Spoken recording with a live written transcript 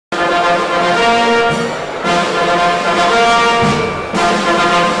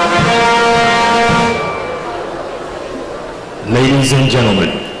Ladies and gentlemen,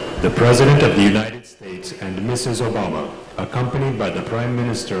 the President of the United States and Mrs. Obama, accompanied by the Prime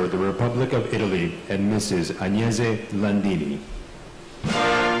Minister of the Republic of Italy and Mrs. Agnese Landini.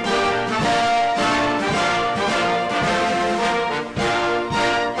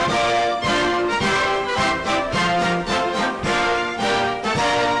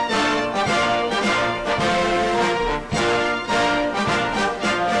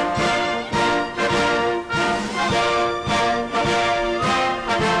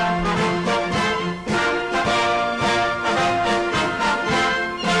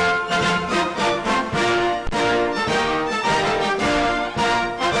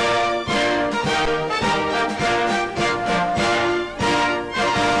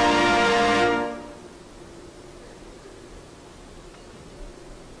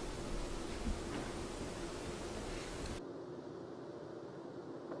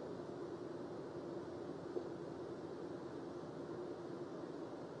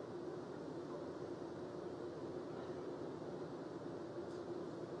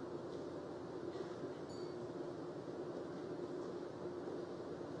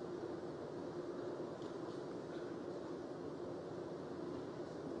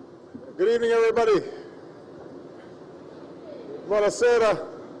 Good evening, everybody. Buonasera.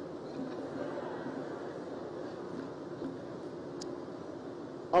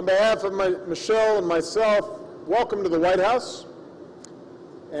 On behalf of Michelle and myself, welcome to the White House,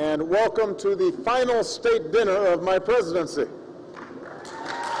 and welcome to the final state dinner of my presidency.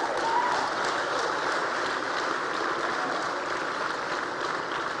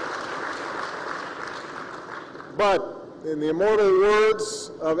 But in the immortal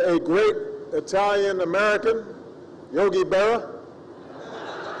words of a great Italian-American, Yogi Berra,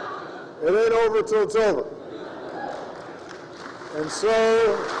 it ain't over till it's over. And so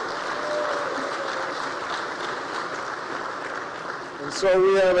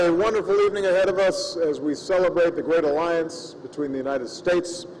we have a wonderful evening ahead of us as we celebrate the great alliance between the United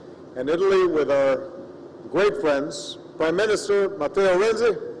States and Italy with our great friends, Prime Minister Matteo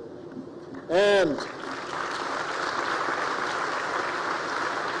Renzi and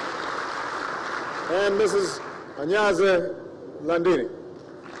Mrs. Agnese Landini.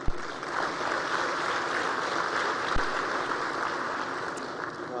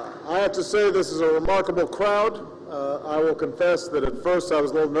 I have to say this is a remarkable crowd. I will confess that at first I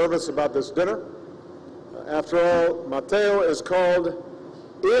was a little nervous about this dinner. After all, Matteo is called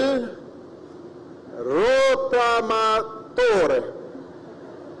Il Rottamatore,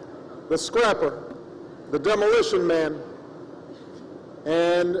 the scrapper, the demolition man,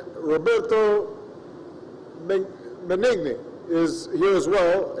 and Roberto Benigni is here as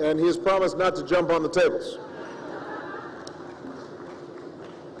well, and he has promised not to jump on the tables.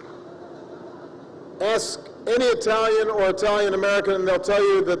 Ask any Italian or Italian-American and they'll tell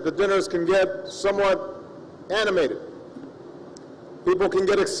you that the dinners can get somewhat animated. People can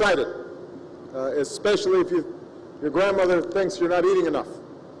get excited, especially if your grandmother thinks you're not eating enough.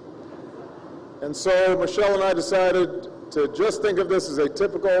 And so Michelle and I decided to just think of this as a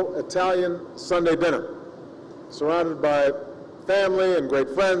typical Italian Sunday dinner, surrounded by family and great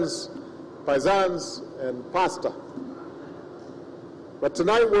friends, paisans, and pasta. But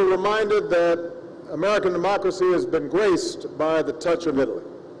tonight we're reminded that American democracy has been graced by the touch of Italy.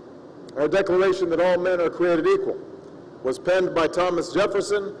 Our declaration that all men are created equal was penned by Thomas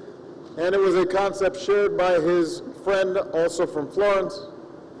Jefferson, and it was a concept shared by his friend, also from Florence,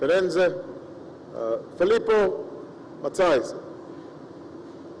 Firenze, Filippo Matthias.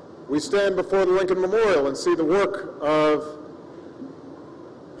 We stand before the Lincoln Memorial and see the work of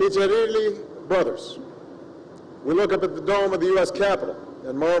Piccirilli brothers. We look up at the dome of the U.S. Capitol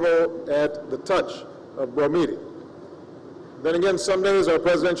and marvel at the touch of Bromidi. Then again, some days our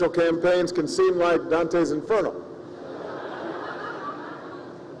presidential campaigns can seem like Dante's Inferno.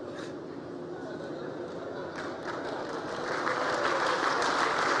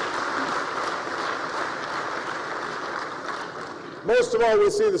 Most of all, we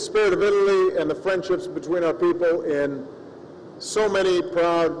see the spirit of Italy and the friendships between our people in so many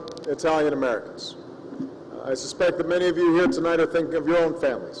proud Italian Americans. I suspect that many of you here tonight are thinking of your own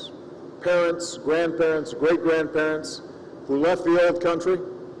families, parents, grandparents, great-grandparents who left the old country,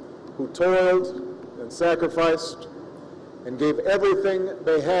 who toiled and sacrificed and gave everything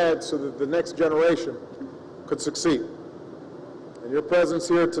they had so that the next generation could succeed. And your presence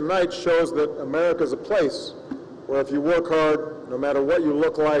here tonight shows that America is a place where if you work hard, no matter what you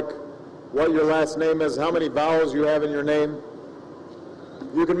look like, what your last name is, how many vowels you have in your name,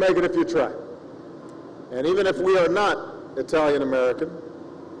 you can make it if you try. And even if we are not Italian American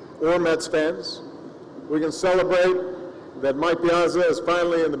or Mets fans, we can celebrate that Mike Piazza is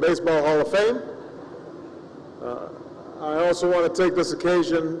finally in the Baseball Hall of Fame. I also want to take this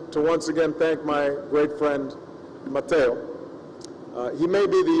occasion to once again thank my great friend, Matteo. He may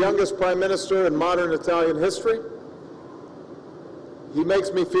be the youngest prime minister in modern Italian history. He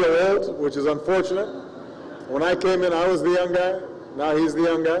makes me feel old, which is unfortunate. When I came in, I was the young guy. Now he's the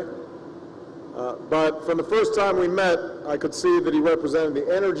young guy. But from the first time we met, I could see that he represented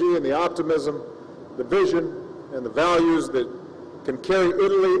the energy and the optimism, the vision and the values that can carry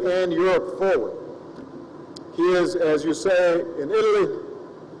Italy and Europe forward. He is, as you say in Italy,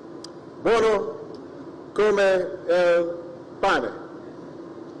 buono come il pane.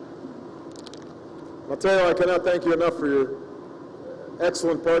 Matteo, I cannot thank you enough for your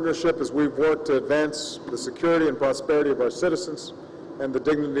excellent partnership as we've worked to advance the security and prosperity of our citizens and the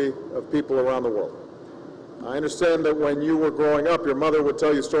dignity of people around the world. I understand that when you were growing up, your mother would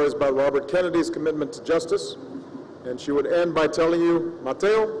tell you stories about Robert Kennedy's commitment to justice, and she would end by telling you,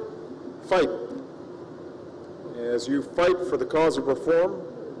 Matteo, fight. As you fight for the cause of reform,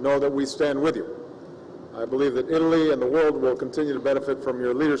 know that we stand with you. I believe that Italy and the world will continue to benefit from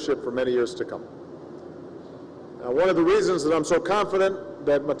your leadership for many years to come. Now, one of the reasons that I'm so confident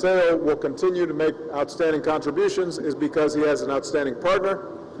that Matteo will continue to make outstanding contributions is because he has an outstanding partner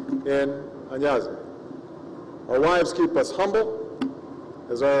in Agnese. Our wives keep us humble.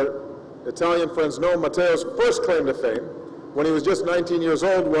 As our Italian friends know, Matteo's first claim to fame, when he was just 19 years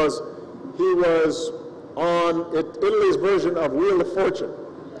old, was he was on Italy's version of Wheel of Fortune.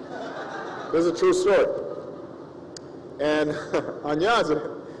 This is a true story. And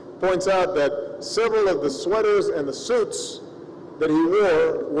Agnese points out that several of the sweaters and the suits that he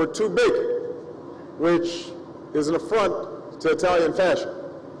wore were too big, which is an affront to Italian fashion.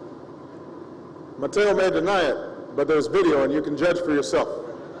 Matteo may deny it, but there's video and you can judge for yourself.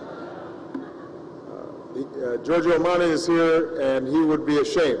 Giorgio Armani is here, and he would be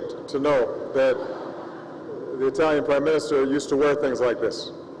ashamed to know that the Italian Prime Minister used to wear things like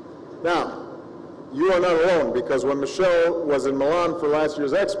this. Now, you are not alone, because when Michelle was in Milan for last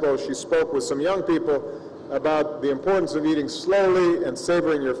year's Expo, she spoke with some young people about the importance of eating slowly and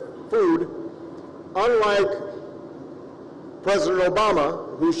savoring your food, unlike President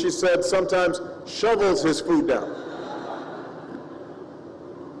Obama, who she said sometimes shovels his food down,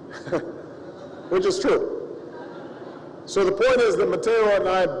 which is true. So the point is that Matteo and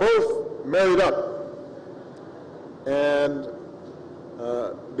I both married up. And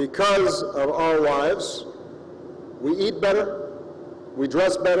because of our wives, we eat better, we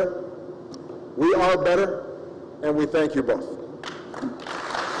dress better, we are better, and we thank you both.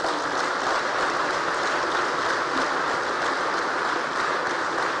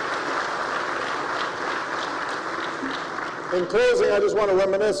 In closing, I just want to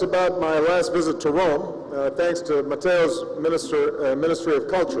reminisce about my last visit to Rome. Thanks to Matteo's Ministry of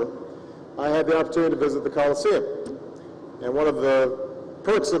Culture, I had the opportunity to visit the Colosseum. And one of the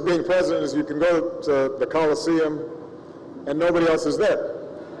perks of being president is you can go to the Colosseum and nobody else is there.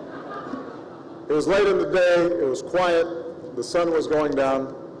 It was late in the day, it was quiet, the sun was going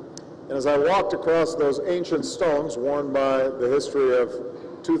down, and as I walked across those ancient stones worn by the history of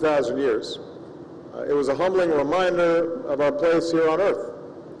 2,000 years, it was a humbling reminder of our place here on earth.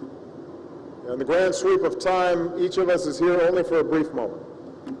 In the grand sweep of time, each of us is here only for a brief moment.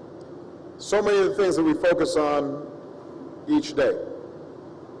 So many of the things that we focus on each day,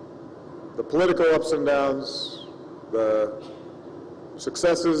 the political ups and downs, the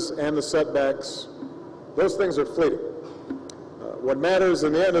successes and the setbacks, those things are fleeting. What matters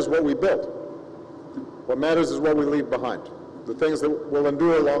in the end is what we build. What matters is what we leave behind, the things that will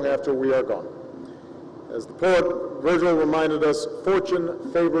endure long after we are gone. As the poet Virgil reminded us,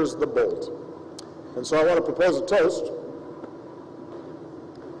 fortune favors the bold. And so I want to propose a toast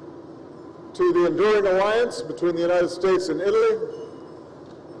to the enduring alliance between the United States and Italy,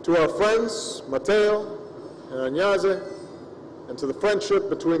 to our friends, Matteo and Agnese, and to the friendship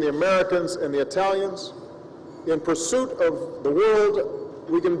between the Americans and the Italians, in pursuit of the world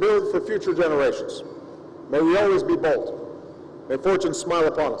we can build for future generations. May we always be bold. May fortune smile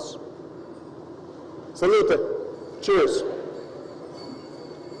upon us. Salute. Cheers.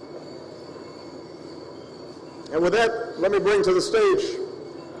 And with that, let me bring to the stage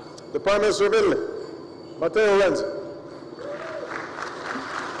the Prime Minister of Italy, Matteo Renzi.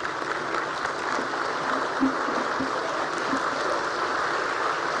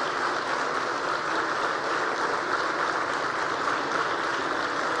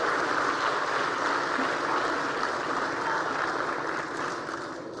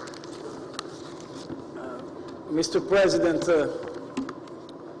 Mr. President,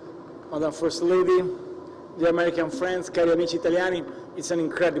 Madam First Lady, dear American friends, cari amici italiani, it's an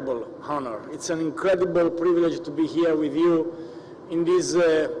incredible honor. It's an incredible privilege to be here with you in this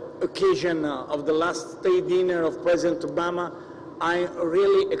occasion of the last state dinner of President Obama. I'm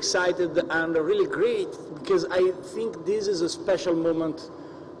really excited and really great because I think this is a special moment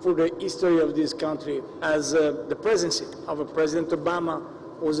for the history of this country, as the presidency of President Obama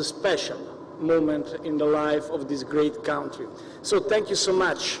was a special moment in the life of this great country. So thank you so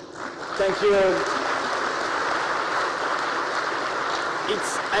much. Thank you.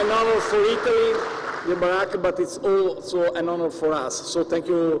 It's an honor for Italy, dear Barack, but it's also an honor for us. So thank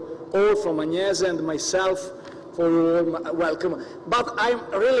you all from Agnese and myself for your warm welcome. But I'm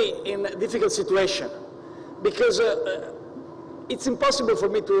really in a difficult situation because it's impossible for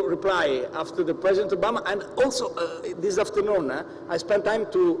me to reply after the President Obama, and also this afternoon I spent time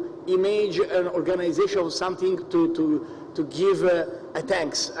to image an organization of something to give a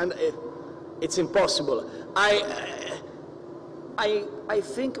thanks, and it's impossible. I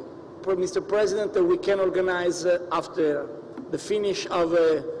think, Mr. President, that we can organize after the finish of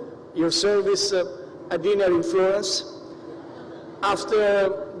your service a dinner in Florence, after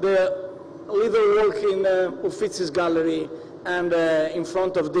the little work in Uffizzi's gallery and in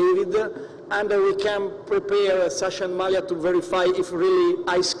front of David, and we can prepare Sasha and Malia to verify if really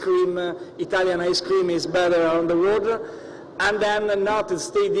ice cream, Italian ice cream, is better around the world, and then not a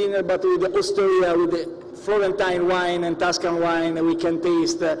state dinner, but with the Osteria, with the Florentine wine and Tuscan wine we can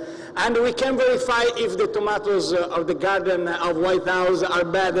taste, and we can verify if the tomatoes of the garden of White House are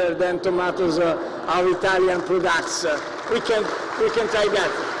better than tomatoes of Italian products. We can try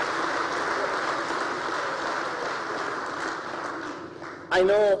that. I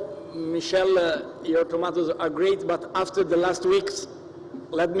know, Michelle, your tomatoes are great, but after the last weeks,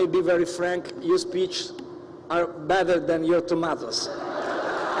 let me be very frank, your speech are better than your tomatoes.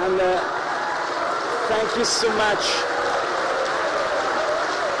 And thank you so much.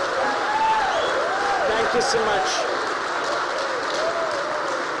 Thank you so much.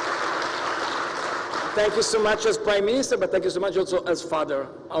 Thank you so much as Prime Minister, but thank you so much also as father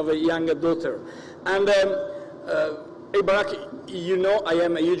of a young daughter. And hey, Barack, you know I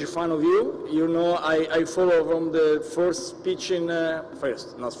am a huge fan of you. You know I follow from the first speech in,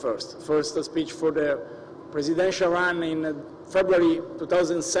 first speech for the presidential run in February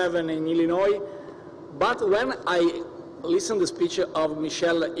 2007 in Illinois. But when I listened to the speech of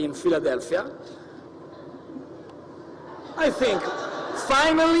Michelle in Philadelphia, I think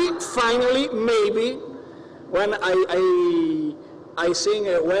finally, maybe, when I sing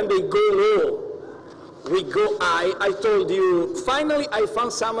when they go low, we go high, I told you, finally I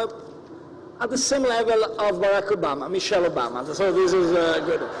found someone at the same level of Barack Obama, Michelle Obama. So this is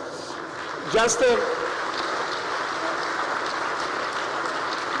good. Just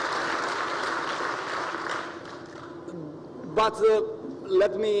but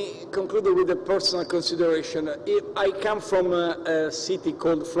let me conclude with a personal consideration. I come from a city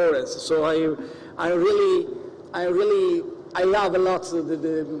called Florence, so I love a lot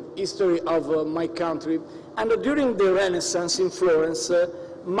the history of my country. And during the Renaissance in Florence,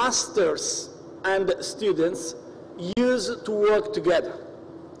 masters and students used to work together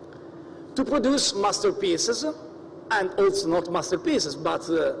to produce masterpieces, and also not masterpieces, but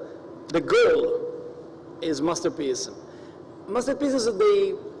the goal is masterpiece. Masterpieces,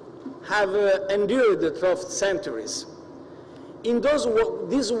 they have endured throughout centuries. In this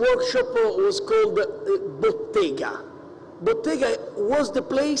workshop was called bottega. Bottega was the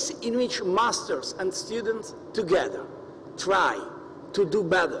place in which masters and students together try to do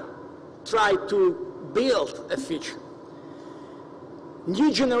better, try to build a future.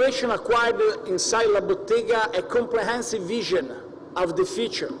 New generation acquired inside La Bottega a comprehensive vision of the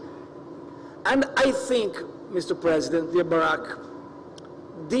future. And I think, Mr. President, dear Barack,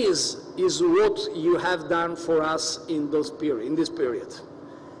 this is what you have done for us in this period.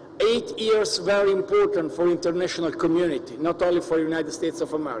 8 years very important for international community, not only for the United States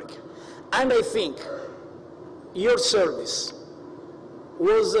of America. And I think your service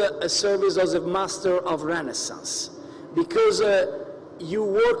was a service as a master of Renaissance, because you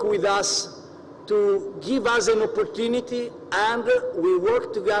work with us to give us an opportunity, and we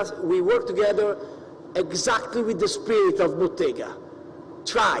work together exactly with the spirit of Bottega.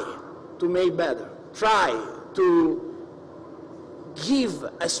 Try to make better. Try to give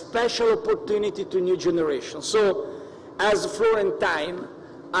a special opportunity to new generations. So, as Florentine,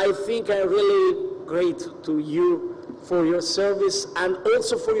 I think I'm really grateful to you for your service and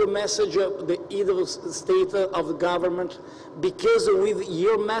also for your message of the either state of the government, because with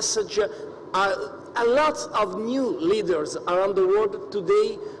your message, A lot of new leaders around the world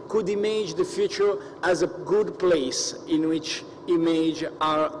today could imagine the future as a good place in which image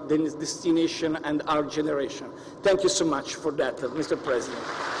our destination and our generation. Thank you so much for that, Mr. President.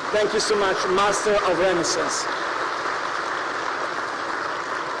 Thank you so much, Master of Renaissance.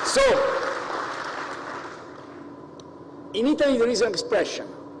 So, in Italy there is an expression.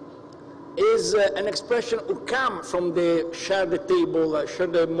 Is an expression who comes from the shared table,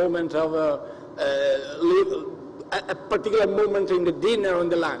 shared moment of a particular moment in the dinner or in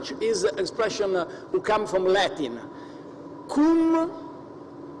the lunch. Is an expression who comes from Latin. Cum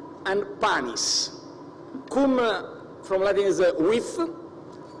and panis. Cum from Latin is with,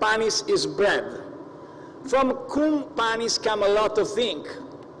 panis is bread. From cum panis come a lot of things.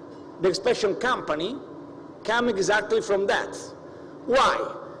 The expression company comes exactly from that.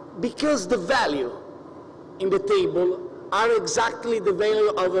 Why? Because the value in the table are exactly the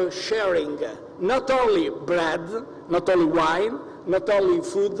value of sharing not only bread, not only wine, not only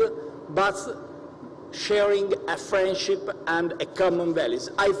food, but sharing a friendship and a common values.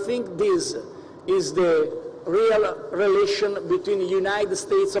 I think this is the real relation between the United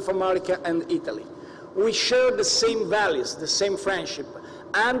States of America and Italy. We share the same values, the same friendship,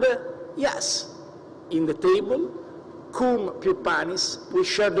 and yes, in the table, cum più panis, we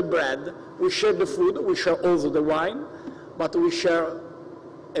share the bread, we share the food, we share also the wine, but we share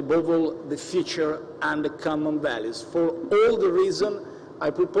above all the future and the common values. For all the reason, I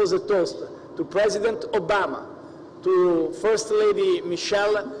propose a toast to President Obama, to First Lady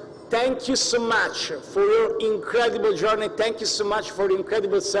Michelle. Thank you so much for your incredible journey. Thank you so much for the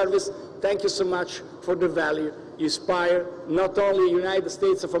incredible service. Thank you so much for the value you inspire not only the United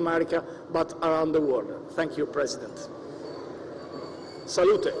States of America, but around the world. Thank you, President.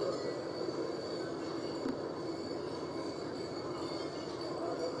 Salute.